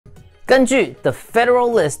根据 The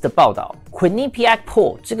Federalist 的报道 ，Quinnipiac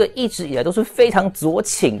Poll 这个一直以来都是非常左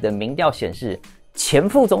倾的民调显示，前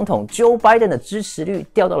副总统 Joe Biden 的支持率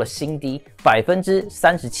掉到了新低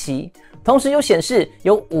37%，同时又显示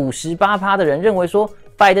有58%的人认为说，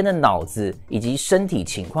拜登的脑子以及身体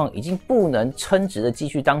情况已经不能称职的继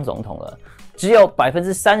续当总统了。只有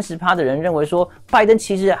30%的人认为说，拜登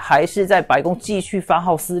其实还是在白宫继续发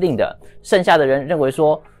号施令的，剩下的人认为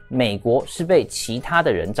说，美国是被其他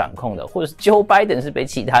的人掌控的，或者是 Joe Biden 是被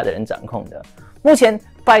其他的人掌控的。目前，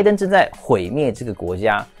拜登正在毁灭这个国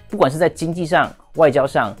家，不管是在经济上、外交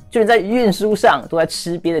上，就连在运输上都在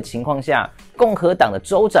吃瘪的情况下，共和党的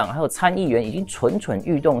州长还有参议员已经蠢蠢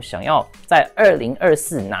欲动，想要在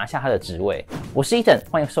2024拿下他的职位。我是 Ethan，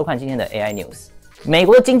 欢迎收看今天的 AI News。美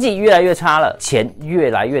国的经济越来越差了，钱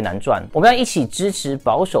越来越难赚，我们要一起支持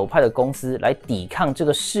保守派的公司来抵抗这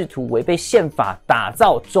个试图违背宪法、打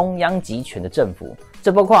造中央集权的政府。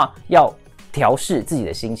这包括要调适自己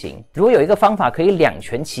的心情，如果有一个方法可以两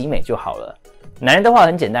全其美就好了。男人的话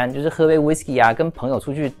很简单，就是喝杯 whisky 啊，跟朋友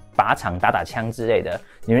出去靶场打打枪之类的。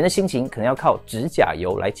女人的心情可能要靠指甲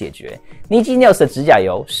油来解决。NIJI Nails 的指甲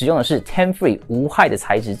油使用的是 tan-free 无害的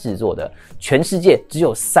材质制作的，全世界只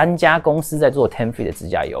有3家公司在做 tan-free 的指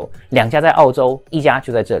甲油，2家在澳洲，1家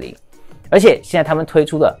就在这里。而且现在他们推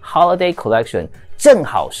出了 Holiday Collection， 正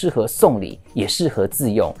好适合送礼，也适合自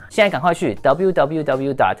用。现在赶快去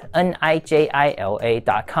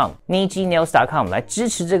www.NIJILA.com、NIJINails.com 来支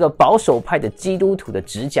持这个保守派的基督徒的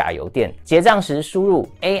指甲油店。结账时输入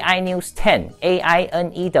AINEWS 10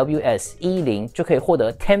 AINEWS 10就可以获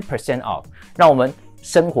得 10% off， 让我们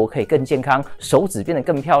生活可以更健康，手指变得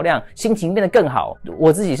更漂亮，心情变得更好。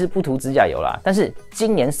我自己是不涂指甲油啦，但是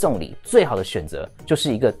今年送礼最好的选择就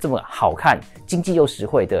是一个这么好看、经济又实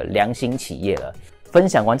惠的良心企业了。分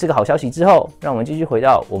享完这个好消息之后，让我们继续回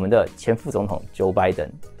到我们的前副总统 Joe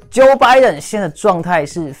Biden。Joe Biden 现在的状态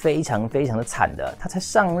是非常的惨的，他才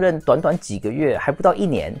上任短短几个月，还不到1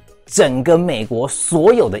年，整个美国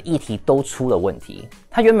所有的议题都出了问题。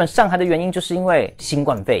他原本上台的原因就是因为新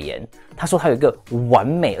冠肺炎，他说他有一个完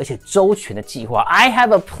美而且周全的计划 ，I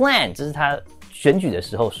have a plan， 这是他选举的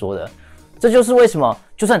时候说的。这就是为什么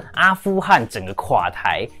就算阿富汗整个垮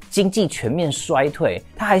台，经济全面衰退，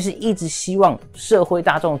他还是一直希望社会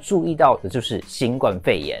大众注意到的就是新冠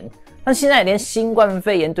肺炎。但现在连新冠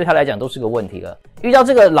肺炎对他来讲都是个问题了。遇到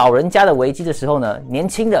这个老人家的危机的时候呢，年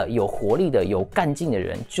轻的、有活力的、有干劲的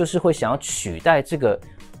人，就是会想要取代这个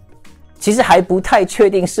其实还不太确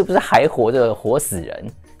定是不是还活着活死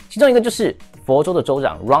人。其中一个就是佛州的州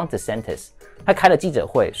长 Ron DeSantis， 他开了记者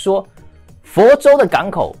会说，佛州的港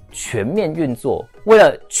口全面运作，为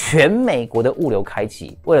了全美国的物流开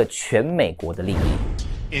启，为了全美国的利益。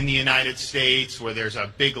In the United States, where there's a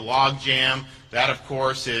big log jam, that of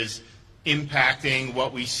course is impacting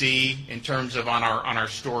what we see in terms of on our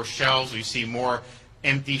store shelves. We see more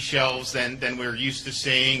empty shelves than we're used to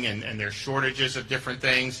seeing, and there's shortages of different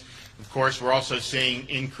things. Of course, we're also seeing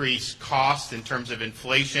increased costs in terms of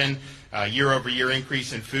inflation. Year-over-year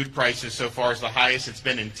increase in food prices so far is the highest it's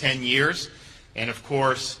been in 10 years. And of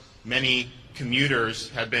course, many commuters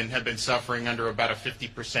have been suffering under about a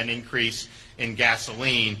 50% increase in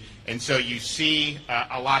gasoline. And so you see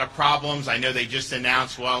a lot of problems. I know they just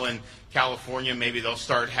announced, well, in California, maybe they'll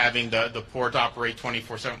start having the port operate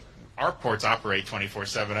 24/7. Our ports operate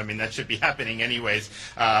 24/7. I mean, that should be happening anyways.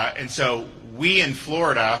 And so we in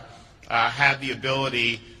Florida have the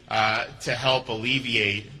ability to help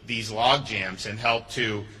alleviate these log jams and help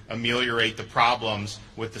to ameliorate the problems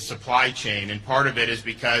with the supply chain. And part of it is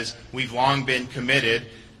because we've long been committed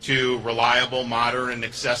to reliable, modern, and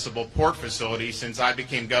accessible port facilities. Since I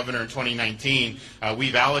became governor in 2019,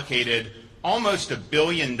 we've allocated almost $1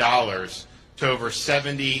 billion to over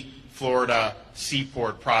 70 Florida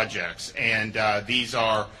seaport projects. And these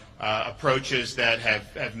are approaches that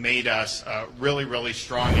have made us really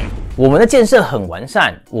strong. 我们的建设很完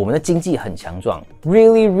善，我们的经济很强壮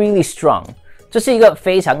 ，really strong。这是一个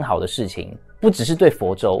非常好的事情，不只是对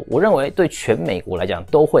佛州，我认为对全美国来讲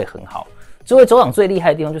都会很好。这位州长最厉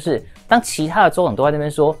害的地方就是，当其他的州长都在那边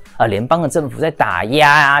说联邦的政府在打压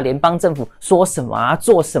啊，联邦政府说什么啊，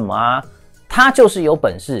做什么啊，他就是有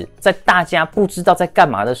本事在大家不知道在干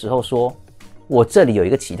嘛的时候说，我这里有一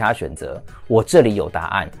个其他选择，我这里有答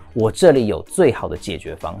案，我这里有最好的解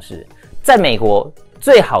决方式。在美国，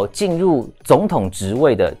最好进入总统职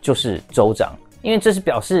位的就是州长。因为这是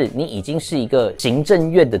表示你已经是一个行政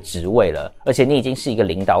院的职位了，而且你已经是一个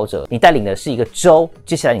领导者，你带领的是一个州，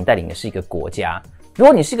接下来你带领的是一个国家。如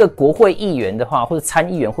果你是一个国会议员的话，或者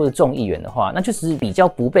参议员或者众议员的话，那就是比较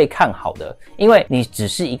不被看好的，因为你只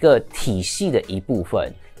是一个体系的一部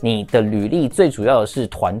分，你的履历最主要的是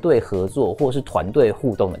团队合作或是团队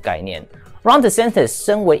互动的概念。Ron DeSantis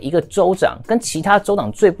身为一个州长，跟其他州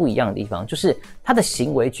长最不一样的地方，就是他的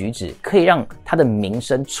行为举止可以让他的名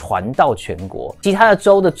声传到全国。其他的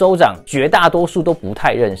州的州长绝大多数都不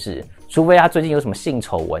太认识，除非他最近有什么性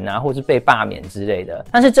丑闻啊，或是被罢免之类的。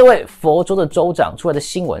但是这位佛州的州长出来的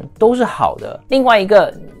新闻都是好的。另外一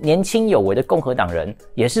个年轻有为的共和党人，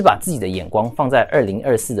也是把自己的眼光放在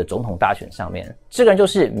2024的总统大选上面。这个人就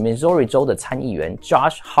是 Missouri 州的参议员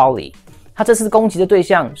Josh Hawley。他这次攻击的对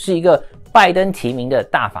象是一个拜登提名的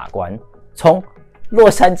大法官，从洛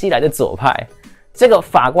杉矶来的左派。这个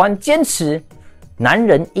法官坚持，男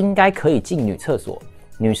人应该可以进女厕所，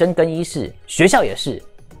女生更衣室，学校也是。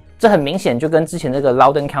这很明显就跟之前这个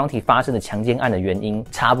Loudoun County 发生的强奸案的原因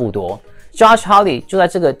差不多。Josh Hawley 就在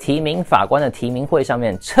这个提名法官的提名会上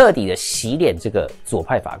面彻底的洗脸这个左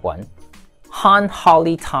派法官 Han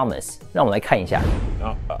Holly Thomas。让我们来看一下。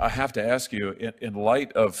Now, I have to ask you, in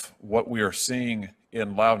light of what we are seeing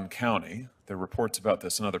in Loudoun County, there are reports about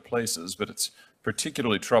this in other places, but it's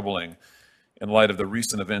particularly troubling in light of the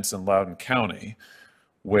recent events in Loudoun County,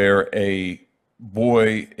 where a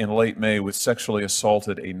boy in late May was sexually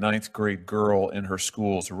assaulted a 9th grade girl in her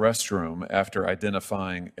school's restroom after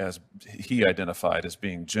he identified as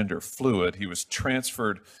being gender fluid. He was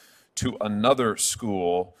transferred to another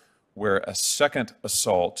school where a second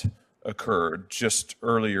assault occurred just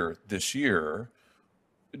earlier this year.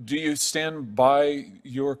 Do you stand by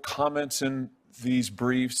your comments in these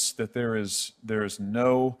briefs that there is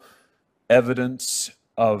no evidence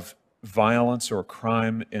of violence or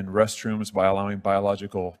crime in restrooms by allowing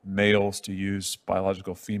biological males to use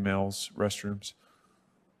biological females' restrooms?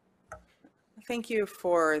 Thank you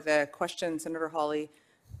for the question, Senator Hawley.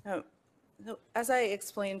 As I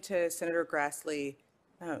explained to Senator Grassley,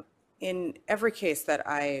 in every case that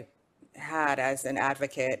I had as an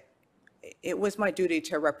advocate, it was my duty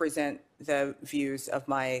to represent the views of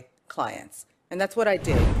my clients, and that's what I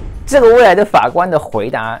did. 这个未来的法官的回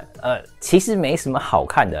答，其实没什么好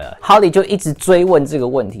看的。Holly 就一直追问这个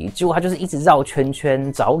问题，结果他就是一直绕圈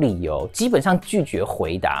圈找理由，基本上拒绝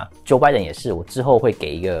回答。Joe Biden 也是，我之后会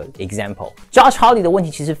给一个 example。Josh Hawley 的问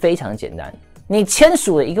题其实非常简单，你签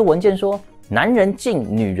署了一个文件说，男人进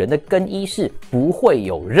女人的更衣室不会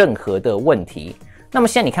有任何的问题。那么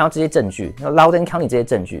现在你看到这些证据 ，Loudoun County 这些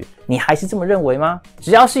证据，你还是这么认为吗？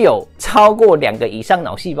只要是有超过2个以上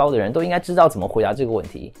脑细胞的人，都应该知道怎么回答这个问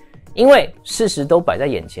题。因为事实都摆在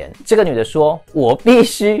眼前，这个女的说：“我必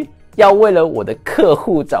须要为了我的客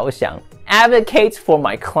户着想 ，advocate for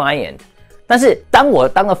my client。”但是当我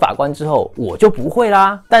当了法官之后，我就不会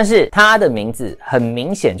啦。但是她的名字很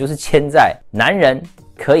明显就是签在男人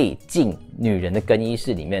可以进女人的更衣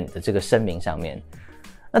室里面的这个声明上面。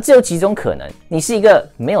那这有几种可能？你是一个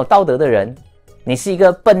没有道德的人，你是一个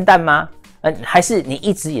笨蛋吗？还是你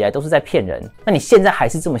一直以来都是在骗人？那你现在还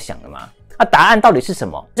是这么想的吗？那答案到底是什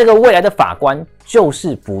么？这个未来的法官就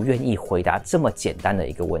是不愿意回答这么简单的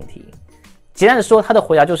一个问题。简单的说，他的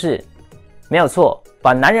回答就是没有错，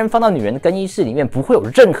把男人放到女人的更衣室里面不会有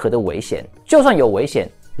任何的危险，就算有危险，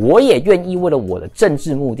我也愿意为了我的政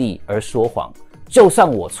治目的而说谎，就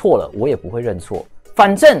算我错了，我也不会认错，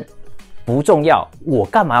反正不重要，我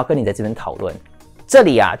干嘛要跟你在这边讨论？这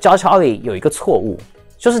里啊 ，Josh Hawley 有一个错误，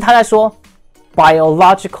就是他在说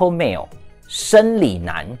biological male 生理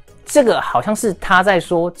男。这个好像是他在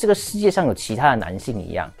说这个世界上有其他的男性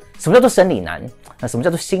一样。什么叫做生理男？什么叫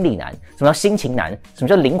做心理男？什么叫心情男？什么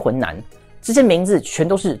叫灵魂男？这些名字全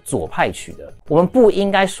都是左派取的。我们不应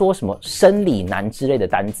该说什么生理男之类的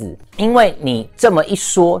单字，因为你这么一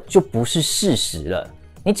说就不是事实了。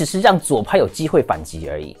你只是让左派有机会反击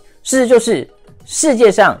而已。事实就是世界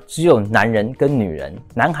上只有男人跟女人，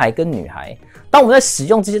男孩跟女孩。当我们在使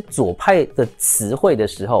用这些左派的词汇的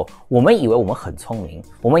时候，我们以为我们很聪明，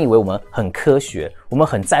我们以为我们很科学，我们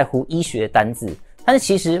很在乎医学的单字，但是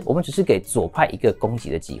其实我们只是给左派一个攻击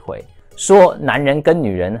的机会，说男人跟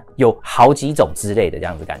女人有好几种之类的这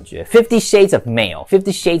样子感觉 ，50 Shades of Male， 50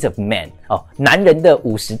 Shades of Man， 男人的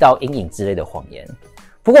50道阴影之类的谎言。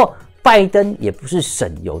不过拜登也不是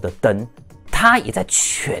省油的灯。他也在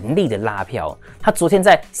全力的拉票。他昨天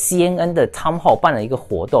在 CNN 的 Town Hall 办了一个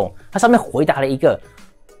活动，他上面回答了一个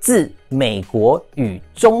自美国与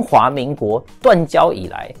中华民国断交以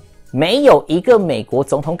来，没有一个美国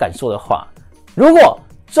总统敢说的话。如果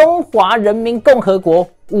中华人民共和国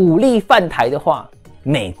武力犯台的话，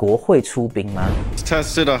美国会出兵吗？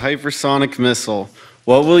 Tested a hypersonic missile.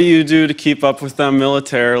 What will you do to keep up with them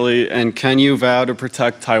militarily, and can you vow to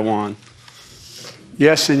protect Taiwan?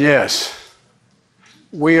 Yes and yes.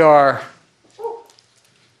 We are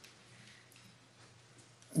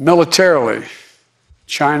militarily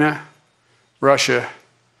China, Russia,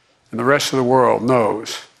 and the rest of the world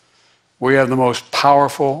knows we have the most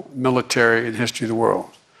powerful military in history of the world.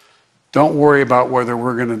 Don't worry about whether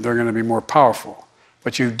they're going to be more powerful.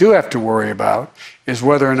 What you do have to worry about is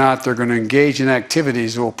whether or not they're going to engage in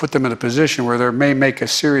activities that will put them in a position where they may make a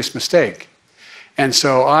serious mistake. And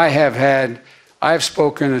so I've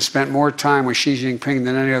spoken and spent more time with Xi Jinping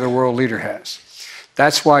than any other world leader has.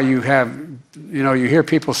 That's why you hear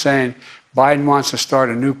people saying Biden wants to start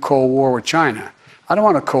a new Cold War with China. I don't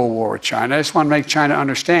want a Cold War with China. I just want to make China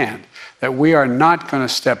understand that we are not going to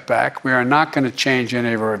step back. We are not going to change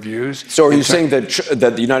any of our views. So are you saying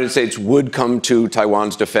that the United States would come to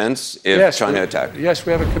Taiwan's defense if China attacked? Yes,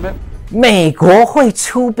 we have a commitment. 美国会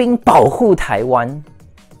出兵保护台湾，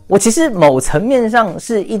我其实某层面上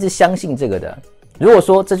是一直相信这个的。如果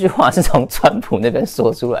说这句话是从川普那边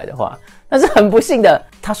说出来的话，那是很不幸的，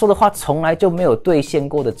他说的话从来就没有兑现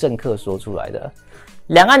过的政客说出来的。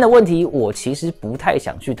两岸的问题，我其实不太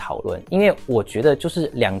想去讨论，因为我觉得就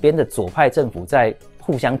是两边的左派政府在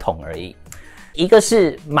互相捅而已。一个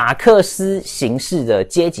是马克思形式的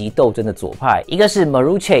阶级斗争的左派，一个是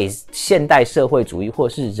Marucci 现代社会主义或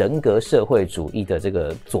是人格社会主义的这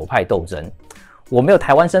个左派斗争。我没有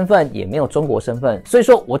台湾身份，也没有中国身份，所以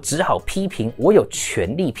说我只好批评我有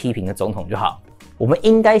权利批评的总统就好。我们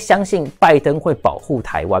应该相信拜登会保护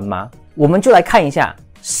台湾吗？我们就来看一下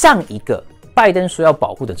上一个拜登说要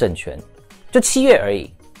保护的政权，就7月而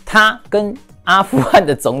已，他跟阿富汗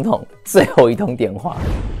的总统最后一通电话。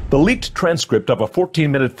The leaked transcript of a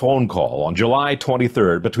 14-minute phone call on July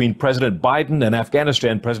 23rd between President Biden and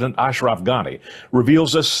Afghanistan President Ashraf Ghani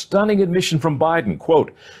reveals a stunning admission from Biden.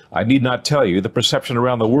 Quote, I need not tell you the perception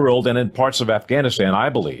around the world and in parts of Afghanistan, I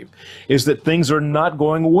believe, is that things are not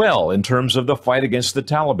going well in terms of the fight against the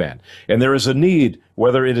Taliban. And there is a need,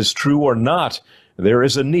 whether it is true or not, there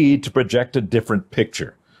is a need to project a different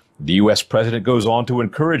picture. The U.S. president goes on to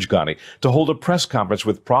encourage Ghani to hold a press conference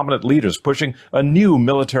with prominent leaders pushing a new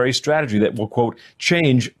military strategy that will, quote,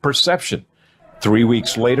 change perception. 3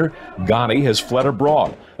 weeks later, Ghani has fled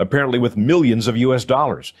abroad, apparently with millions of U.S.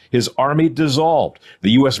 dollars. His army dissolved,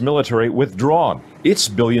 the U.S. military withdrawn, its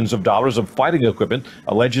billions of dollars of fighting equipment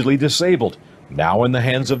allegedly disabled, now in the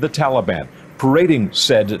hands of the Taliban, parading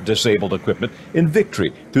said disabled equipment in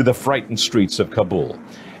victory through the frightened streets of Kabul.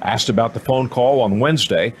 Asked about the phone call on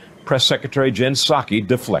Wednesday, Press Secretary Jen Psaki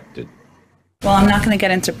deflected. Well, I'm not going to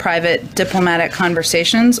get into private diplomatic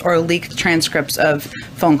conversations or leaked transcripts of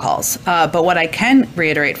phone calls. But what I can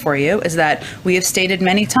reiterate for you is that we have stated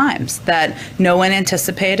many times that no one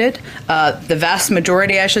anticipated, the vast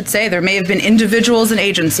majority, I should say, there may have been individuals and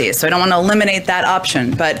agencies, so I don't want to eliminate that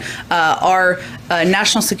option, but our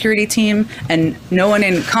national security team and no one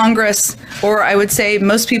in Congress, or I would say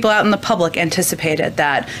most people out in the public, anticipated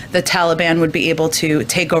that the Taliban would be able to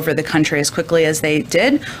take over the country as quickly as they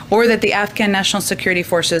did, or that the Afghan National Security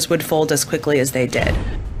Forces would fold as quickly as they did.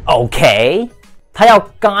 OK， 他要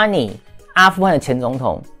Ghani阿富汗的前总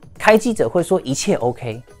统开记者会说一切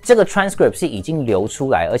OK， 这个 transcript 是已经流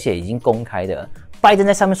出来，而且已经公开的。拜登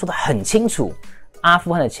在上面说得很清楚，阿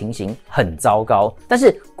富汗的情形很糟糕，但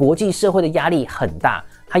是国际社会的压力很大，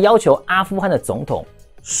他要求阿富汗的总统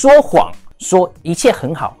说谎，说一切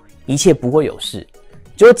很好，一切不会有事。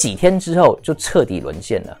结果几天之后就彻底沦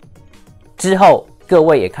陷了。之后各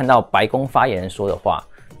位也看到白宫发言人说的话，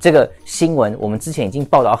这个新闻我们之前已经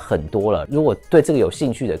报道很多了，如果对这个有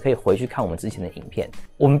兴趣的可以回去看我们之前的影片。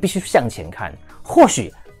我们必须向前看，或许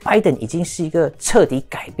拜登已经是一个彻底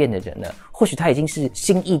改变的人了，或许他已经是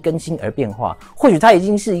心意更新而变化，或许他已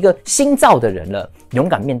经是一个新造的人了，勇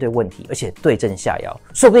敢面对问题，而且对症下药，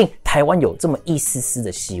说不定台湾有这么一丝丝的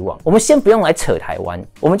希望。我们先不用来扯台湾，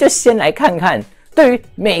我们就先来看看对于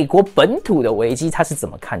美国本土的危机他是怎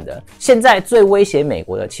么看的。现在最威胁美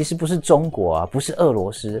国的其实不是中国啊，不是俄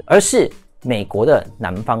罗斯，而是美国的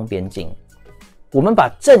南方边境。我们把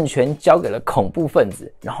政权交给了恐怖分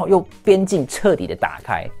子，然后又边境彻底的打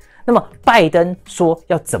开。那么拜登说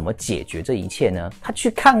要怎么解决这一切呢？他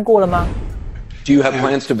去看过了吗？ Do you have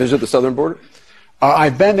plans to visit the southern border?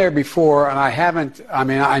 I've been there before, and I haven't. I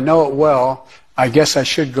mean, I know it well. I guess I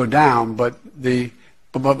should go down, but the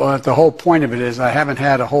whole point of it is I haven't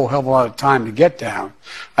had a whole hell of a lot of time to get down.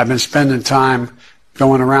 I've been spending time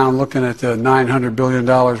going around looking at the $900 billion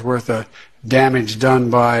worth of damage done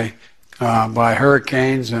by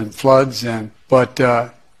hurricanes and floods, but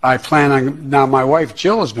I plan on, now my wife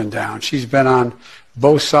Jill has been down. She's been on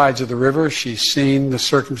both sides of the river. She's seen the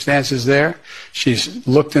circumstances there. She's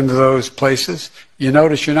looked into those places. You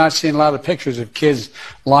notice you're not seeing a lot of pictures of kids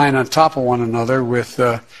lying on top of one another with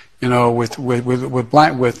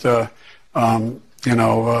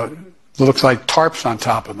that looks like tarps on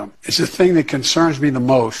top of them. It's the thing that concerns me the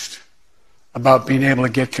most about being able to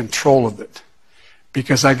get control of it.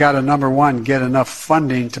 Because I got to, number one, get enough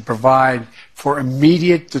funding to provide for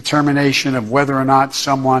immediate determination of whether or not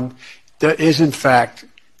someone that is in fact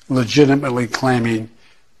legitimately claiming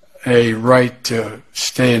a right to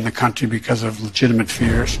stay in the country because of legitimate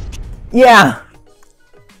fears. Yeah.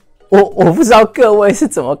 我不知道各位是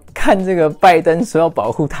怎么看这个拜登说要保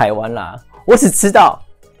护台湾啦。我只知道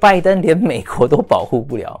拜登连美国都保护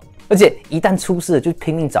不了，而且一旦出事了就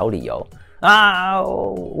拼命找理由啊！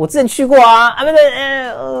我之前去过啊，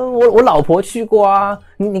我老婆去过啊。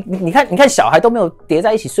你看小孩都没有叠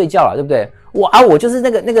在一起睡觉了，对不对？我就是那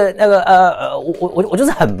个我就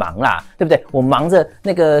是很忙啦，对不对？我忙着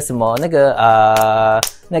那个什么那个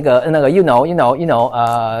you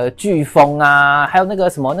know 飓风啊，还有那个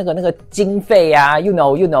什么那个经费啊 you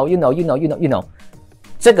know，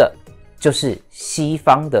 这个就是西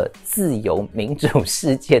方的自由民主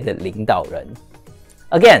世界的领导人。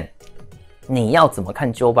Again， 你要怎么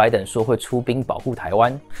看 Joe Biden 说会出兵保护台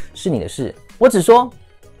湾是你的事，我只说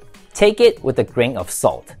take it with a grain of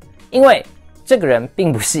salt， 因为这个人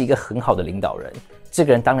并不是一个很好的领导人，这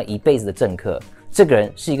个人当了一辈子的政客，这个人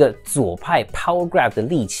是一个左派 power grab 的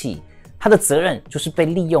利器，他的责任就是被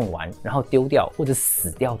利用完然后丢掉或者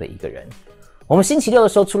死掉的一个人。我们星期六的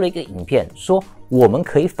时候出了一个影片，说我们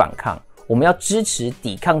可以反抗，我们要支持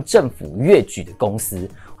抵抗政府越矩的公司，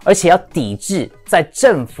而且要抵制在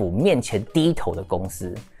政府面前低头的公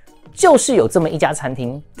司。就是有这么一家餐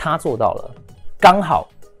厅，他做到了，刚好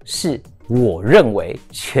是我认为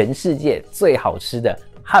全世界最好吃的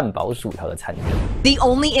汉堡薯条的餐厅。 The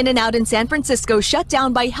only In-N-Out in San Francisco shut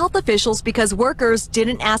down by health officials because workers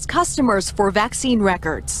didn't ask customers for vaccine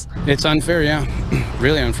records. It's unfair, yeah.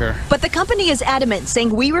 Really unfair. But the company is adamant, saying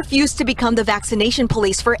we refuse to become the vaccination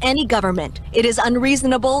police for any government. It is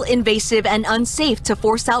unreasonable, invasive, and unsafe to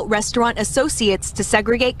force out restaurant associates to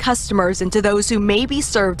segregate customers into those who may be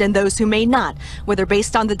served and those who may not, whether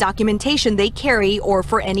based on the documentation they carry or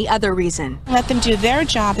for any other reason. Let them do their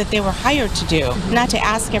job that they were hired to do, not to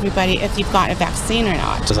ask everybody if you've got a vaccine or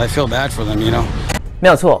not. Because I feel bad for them, you know. 没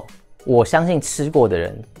有错，我相信吃过的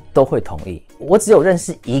人都会同意。我只有认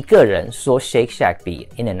识一个人说 Shake Shack 比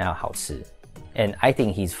In-N-Out 好吃 ，and I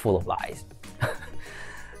think he's full of lies 。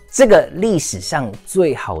这个历史上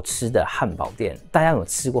最好吃的汉堡店，大家有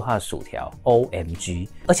吃过它的薯条 ？OMG！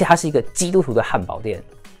 而且它是一个基督徒的汉堡店，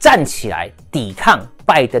站起来抵抗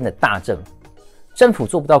拜登的大政府。政府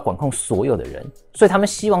做不到管控所有的人，所以他们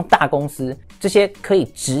希望大公司这些可以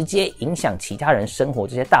直接影响其他人生活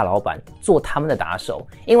这些大老板做他们的打手，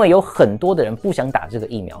因为有很多的人不想打这个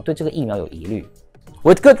疫苗，对这个疫苗有疑虑。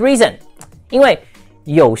With good reason， 因为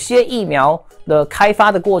有些疫苗的开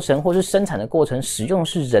发的过程或是生产的过程使用的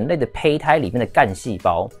是人类的胚胎里面的干细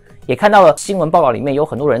胞。也看到了新闻报道里面有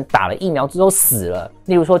很多人打了疫苗之后死了，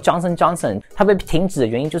例如说 Johnson Johnson 他被停止的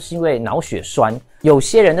原因就是因为脑血栓，有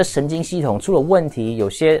些人的神经系统出了问题，有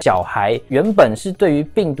些小孩原本是对于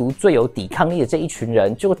病毒最有抵抗力的这一群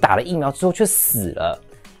人，结果打了疫苗之后却死了。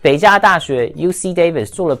北加大学 UC Davis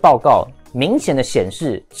做了报告，明显的显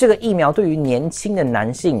示这个疫苗对于年轻的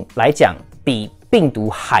男性来讲比病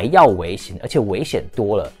毒还要危险，而且危险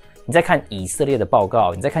多了。你再看以色列的报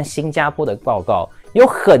告，你再看新加坡的报告，有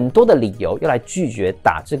很多的理由要来拒绝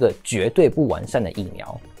打这个绝对不完善的疫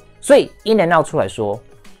苗。所以 In-N-Out 出来说，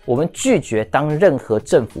我们拒绝当任何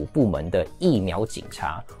政府部门的疫苗警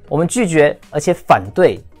察，我们拒绝而且反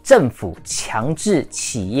对政府强制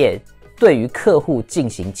企业对于客户进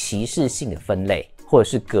行歧视性的分类或者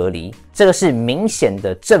是隔离，这个是明显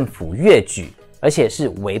的政府越矩，而且是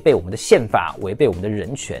违背我们的宪法，违背我们的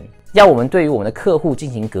人权。要我们对于我们的客户进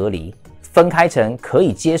行隔离，分开成可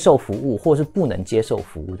以接受服务或是不能接受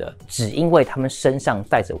服务的，只因为他们身上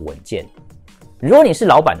带着文件。如果你是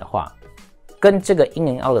老板的话，跟这个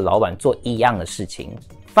In-N-Out 的老板做一样的事情，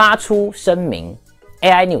发出声明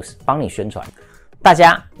 ，AI News 帮你宣传。大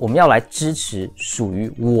家，我们要来支持属于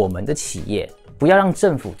我们的企业，不要让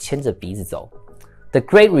政府牵着鼻子走。The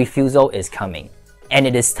great refusal is coming, and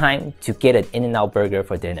it is time to get an In-N-Out burger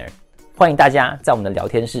for dinner. 欢迎大家在我们的聊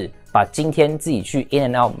天室把今天自己去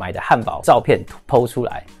In-N-Out 买的汉堡照片 po 出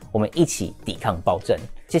来，我们一起抵抗暴政。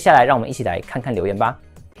接下来让我们一起来看看留言吧。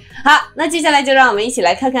好，那接下来就让我们一起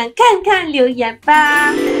来看看留言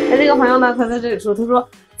吧。那这个朋友呢，他在这里说，他说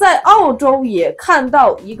在澳洲也看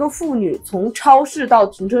到一个妇女从超市到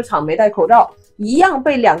停车场没戴口罩，一样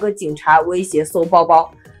被2个警察威胁搜包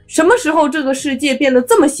包。什么时候这个世界变得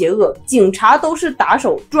这么邪恶？警察都是打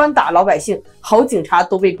手，专打老百姓，好警察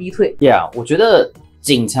都被逼退。Yeah， 我觉得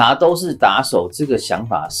警察都是打手这个想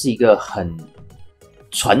法是一个很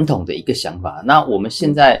传统的一个想法。那我们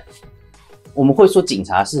现在我们会说警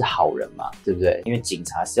察是好人嘛，对不对？因为警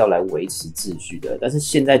察是要来维持秩序的，但是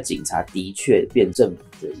现在警察的确变政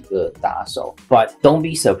府的一个打手。But don't be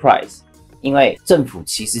surprised， 因为政府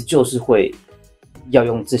其实就是会要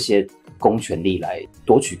用这些公权力来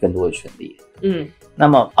夺取更多的权利。那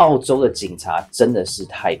么澳洲的警察真的是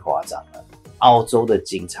太夸张了，澳洲的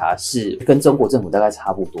警察是跟中国政府大概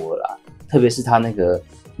差不多了啦，特别是他那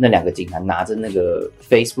2个警察拿着那个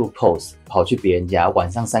Facebook post 跑去别人家，晚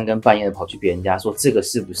上3更半夜的跑去别人家说这个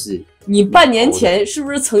是不是你半年前是不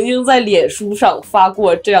是曾经在脸书上发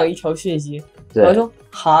过这样一条讯息？我说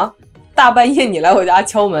哈，大半夜你来我家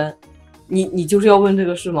敲门，你就是要问这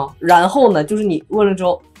个事吗？然后呢，就是你问了之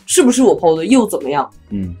后，是不是我 PO 的又怎么样？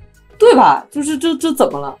对吧？就是这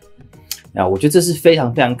怎么了？我觉得这是非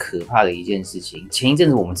常非常可怕的一件事情。前一阵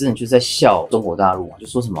子我们真的就在笑中国大陆嘛，就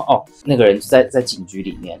说什么那个人在警局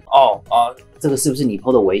里面这个是不是你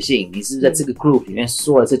PO 的微信？你是不是在这个 group 里面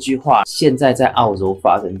说了这句话？现在在澳洲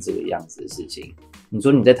发生这个样子的事情，你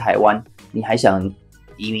说你在台湾，你还想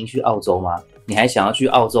移民去澳洲吗？你还想要去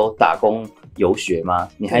澳洲打工游学吗？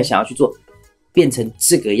你还想要去做变成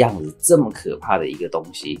这个样子这么可怕的一个东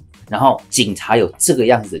西？然后警察有这个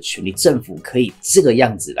样子的权利，政府可以这个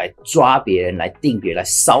样子来抓别人，来定别人，来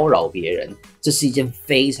骚扰别人，这是一件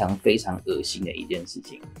非常非常恶心的一件事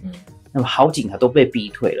情。那么好警察都被逼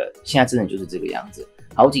退了，现在真的就是这个样子。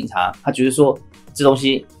好警察他觉得说这东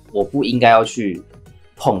西我不应该要去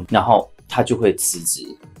碰，然后他就会辞职，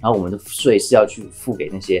然后我们的税是要去付给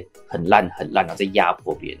那些很烂然后再压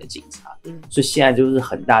迫别人的警察。所以现在就是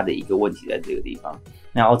很大的一个问题在这个地方。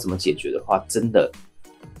那要怎么解决的话，真的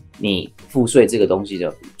你赋税这个东西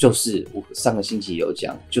的，就是我上个星期有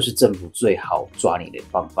讲，就是政府最好抓你的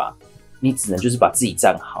方法，你只能就是把自己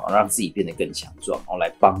站好，让自己变得更强壮，然后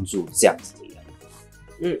来帮助这样子的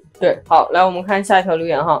人。对，好，来我们看下一条留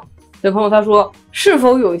言哈。这朋友他说，是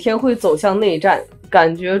否有一天会走向内战？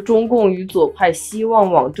感觉中共与左派希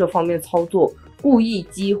望往这方面操作，故意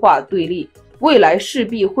激化对立，未来势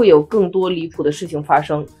必会有更多离谱的事情发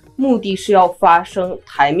生，目的是要发生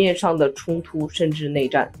台面上的冲突，甚至内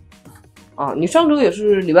战。你上周也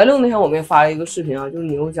是礼拜六那天我们也发了一个视频啊，就是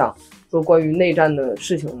你有讲说关于内战的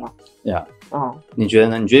事情嘛。你觉得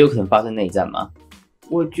呢？你觉得有可能发生内战吗？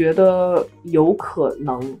我觉得有可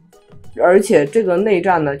能，而且这个内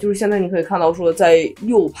战呢，就是现在你可以看到说，在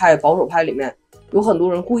右派保守派里面有很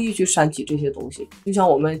多人故意去煽起这些东西，就像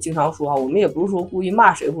我们经常说我们也不是说故意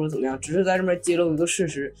骂谁或者怎么样，只是在这边揭露一个事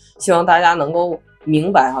实，希望大家能够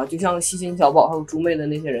明白就像西辛小宝还有朱妹的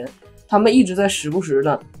那些人，他们一直在时不时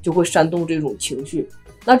的就会煽动这种情绪。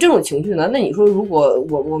那这种情绪呢，那你说如果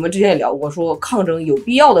我们之前也聊过，说抗争有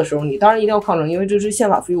必要的时候，你当然一定要抗争，因为这是宪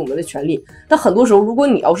法赋予我们的权利。但很多时候，如果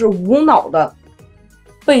你要是无脑的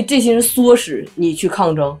被这些人唆使你去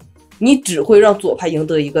抗争，你只会让左派赢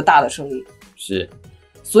得一个大的胜利。是，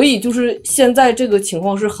所以就是现在这个情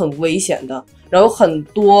况是很危险的，然后很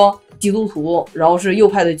多基督徒，然后是右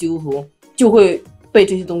派的基督徒就会被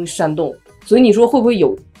这些东西煽动。所以你说会不会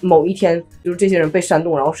有某一天就是这些人被煽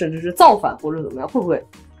动，然后甚至是造反或者怎么样，会不会？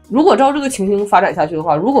如果照这个情形发展下去的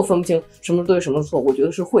话，如果分不清什么对什么错，我觉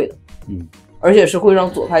得是会的。而且是会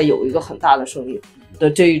让左派有一个很大的胜利的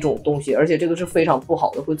这一种东西，而且这个是非常不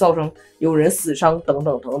好的，会造成有人死伤等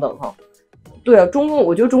等等等哈。对啊，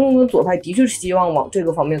我觉得中共跟左派的确是希望往这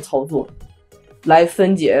个方面操作，来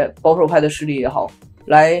分解保守派的势力也好，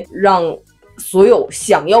来让所有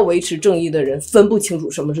想要维持正义的人分不清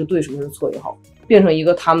楚什么是对什么是错也好，变成一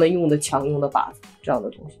个他们用的枪用的靶子这样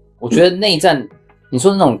的东西。我觉得内战，你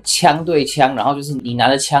说那种枪对枪，然后就是你拿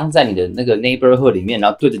着枪在你的那个 neighborhood 里面，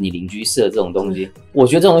然后对着你邻居射这种东西，我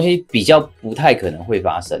觉得这种东西比较不太可能会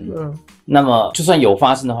发生。那么就算有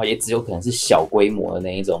发生的话，也只有可能是小规模的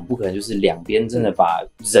那一种，不可能就是两边真的把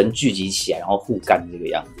人聚集起来然后互干这个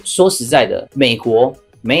样子。说实在的，美国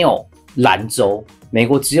没有蓝州，美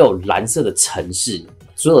国只有蓝色的城市，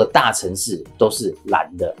所有的大城市都是蓝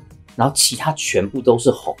的，然后其他全部都是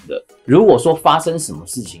红的。如果说发生什么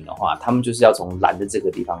事情的话，他们就是要从蓝的这个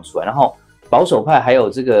地方出来。然后保守派还有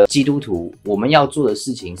这个基督徒，我们要做的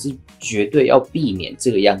事情是绝对要避免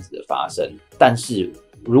这个样子的发生。但是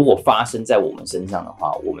如果发生在我们身上的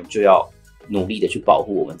话，我们就要努力的去保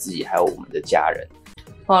护我们自己还有我们的家人。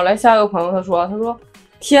好，来下一个朋友他说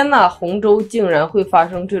天哪，洪州竟然会发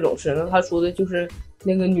生这种事。那他说的就是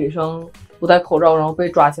那个女生不戴口罩然后被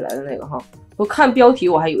抓起来的那个哈。我看标题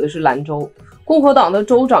我还以为是兰州，共和党的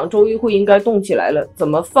州长州议会应该动起来了，怎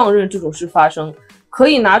么放任这种事发生？可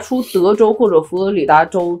以拿出德州或者佛罗里达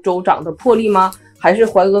州州长的魄力吗？还是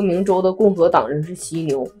怀俄明州的共和党人是犀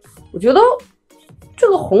牛？我觉得这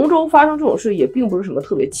个洪州发生这种事也并不是什么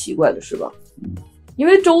特别奇怪的事吧。因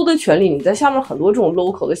为州的权力，你在下面很多这种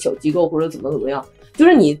local 的小机构或者怎么样，就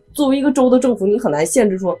是你作为一个州的政府，你很难限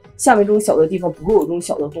制说下面这种小的地方不会有这种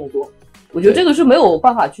小的动作。我觉得这个是没有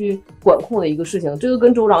办法去管控的一个事情，这个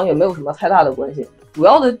跟州长也没有什么太大的关系。主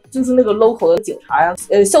要的就是那个 local 的警察呀、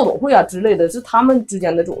校董会啊之类的，是他们之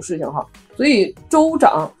间的这种事情哈。所以州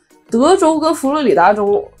长，德州跟佛罗里达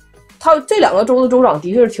州，他这2个州的州长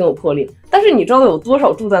的确是挺有魄力，但是你知道有多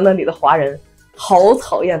少住在那里的华人好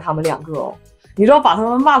讨厌他们2个哦？你知道把他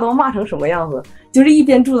们骂都骂成什么样子？就是一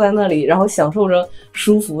边住在那里，然后享受着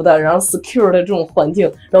舒服的，然后 secure 的这种环境，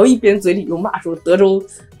然后一边嘴里又骂说德州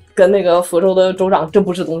跟那个佛州的州长真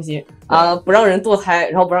不是东西啊，不让人堕胎，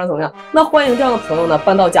然后不让怎么样。那欢迎这样的朋友呢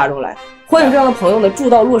搬到加州来，欢迎这样的朋友呢住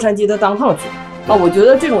到洛杉矶的downtown去啊。我觉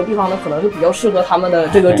得这种地方呢可能是比较适合他们的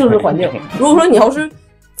这个政治环境。如果说你要是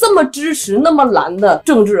这么支持那么蓝的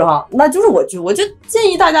政治哈，那就是我就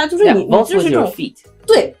建议大家就是你支持这种。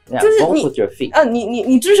对，就是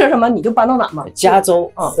你支持什么你就搬到哪嘛。加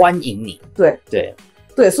州欢迎你。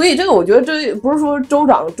对，所以这个我觉得这不是说州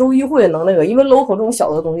长、州议会能那个，因为 local 这种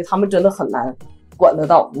小的东西，他们真的很难管得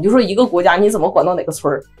到。你就说一个国家你怎么管到哪个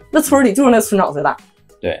村儿？那村里就是那村长最大。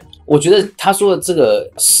对，我觉得他说的这个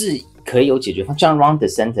是可以有解决方案。像 Ron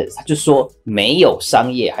DeSantis 他就说没有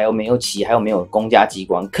商业，还有没有企业，还有没有公家机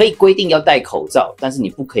关可以规定要戴口罩，但是你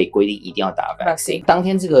不可以规定一定要打 vaccine。当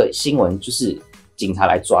天这个新闻就是警察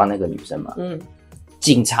来抓那个女生嘛，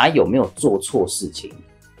警察有没有做错事情？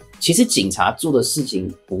其实警察做的事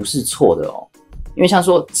情不是错的哦，因为像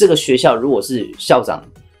说这个学校如果是校长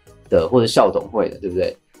的或者校董会的，对不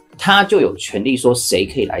对？他就有权利说谁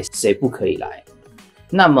可以来，谁不可以来。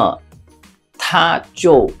那么他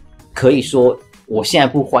就可以说，我现在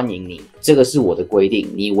不欢迎你，这个是我的规定，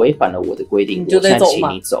你违反了我的规定，你就得走嘛，我现在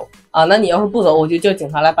请你走啊。那你要是不走，我就叫警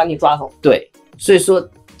察来把你抓走。对，所以说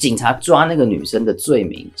警察抓那个女生的罪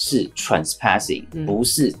名是 trespassing，不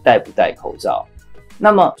是戴不戴口罩。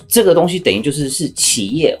那么这个东西等于就是企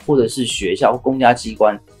业或者是学校、公家机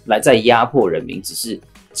关来在压迫人民，只是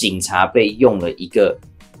警察被用了一个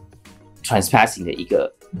trespassing 的一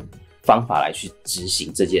个方法来去执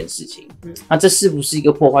行这件事情。那这是不是一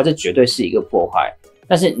个破坏？这绝对是一个破坏。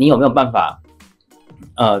但是你有没有办法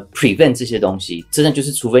prevent 这些东西？真的就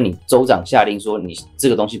是除非你州长下令说你这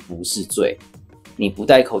个东西不是罪。你不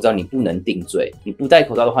戴口罩，你不能定罪。你不戴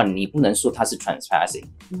口罩的话，你不能说它是 trespassing。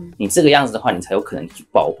你这个样子的话，你才有可能去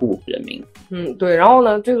保护人民。对。然后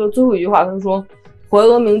呢，这个最后一句话，他说，怀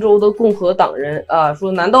俄明州的共和党人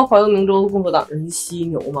说，难道怀俄明州的共和党人是犀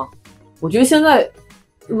牛吗？我觉得现在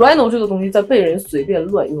rhino 这个东西在被人随便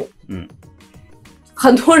乱用。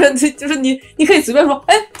很多人就是你可以随便说，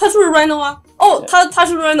哎，他是不是 rhino 啊？哦，他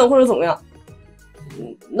是 rhino 或者怎么样？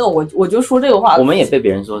那我就说这个话，我们也被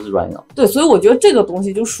别人说是 rhino。对，所以我觉得这个东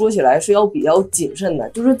西就说起来是要比较谨慎的，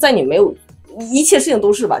就是在你没有一切事情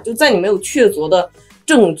都是吧，就在你没有确凿的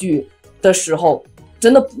证据的时候，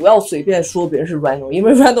真的不要随便说别人是 rhino， 因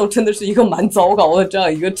为 rhino 真的是一个蛮糟糕的这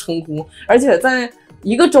样一个称呼，而且在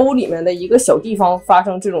一个州里面的一个小地方发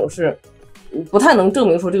生这种事，不太能证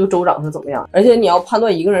明说这个州长是怎么样，而且你要判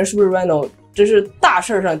断一个人是不是 rhino， 这是大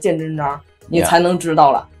事上见真章，你才能知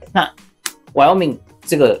道了。那Wyoming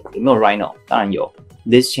这个有没有 rhino？ 当然有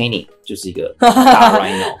 ，Liz Cheney 就是一个大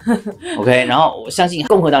rhino。OK， 然后我相信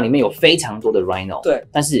共和党里面有非常多的 rhino。对，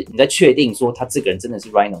但是你在确定说他这个人真的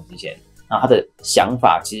是 rhino 之前，然后他的想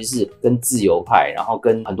法其实是跟自由派，然后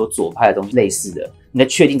跟很多左派的东西类似的。你在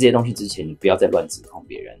确定这些东西之前，你不要再乱指控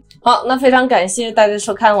别人。好，那非常感谢大家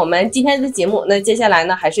收看我们今天的节目。那接下来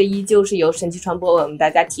呢，还是依旧是由神奇传播为我们大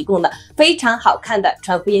家提供的非常好看的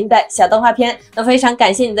传福音的小动画片。那非常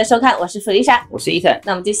感谢你的收看，我是弗丽莎，我是 Ethan，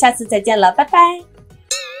 那我们就下次再见了，拜拜。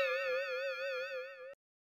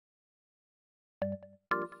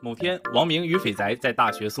某天，王明与肥宅在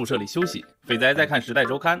大学宿舍里休息，肥宅在看《时代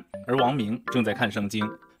周刊》，而王明正在看圣经。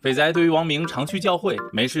肥宅对于王明常去教会，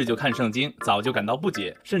没事就看圣经，早就感到不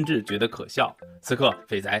解，甚至觉得可笑。此刻，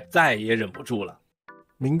肥宅再也忍不住了。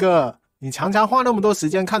明哥，你常常花那么多时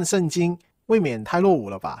间看圣经，未免太落伍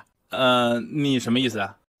了吧？你什么意思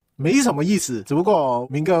啊？没什么意思，只不过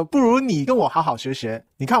明哥，不如你跟我好好学学。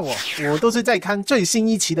你看我都是在看最新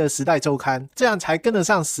一期的《时代周刊》，这样才跟得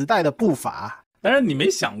上时代的步伐。但是你没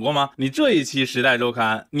想过吗？你这一期《时代周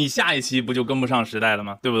刊》，你下一期不就跟不上时代了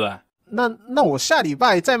吗？对不对？那我下礼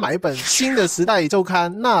拜再买一本新的《时代周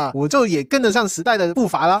刊》，那我就也跟得上时代的步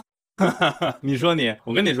伐了。你说你，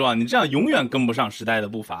我跟你说啊，你这样永远跟不上时代的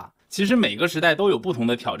步伐。其实每个时代都有不同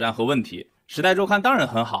的挑战和问题。《时代周刊》当然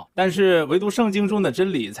很好，但是唯独圣经中的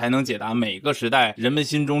真理才能解答每个时代人们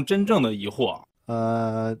心中真正的疑惑。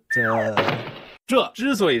这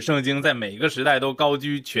之所以圣经在每个时代都高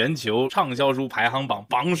居全球畅销书排行榜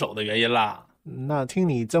榜首的原因啦。那听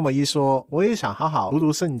你这么一说，我也想好好读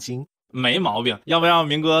读圣经。没毛病，要不要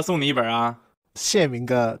明哥送你一本啊？谢明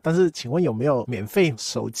哥，但是请问有没有免费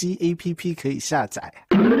手机 APP 可以下载？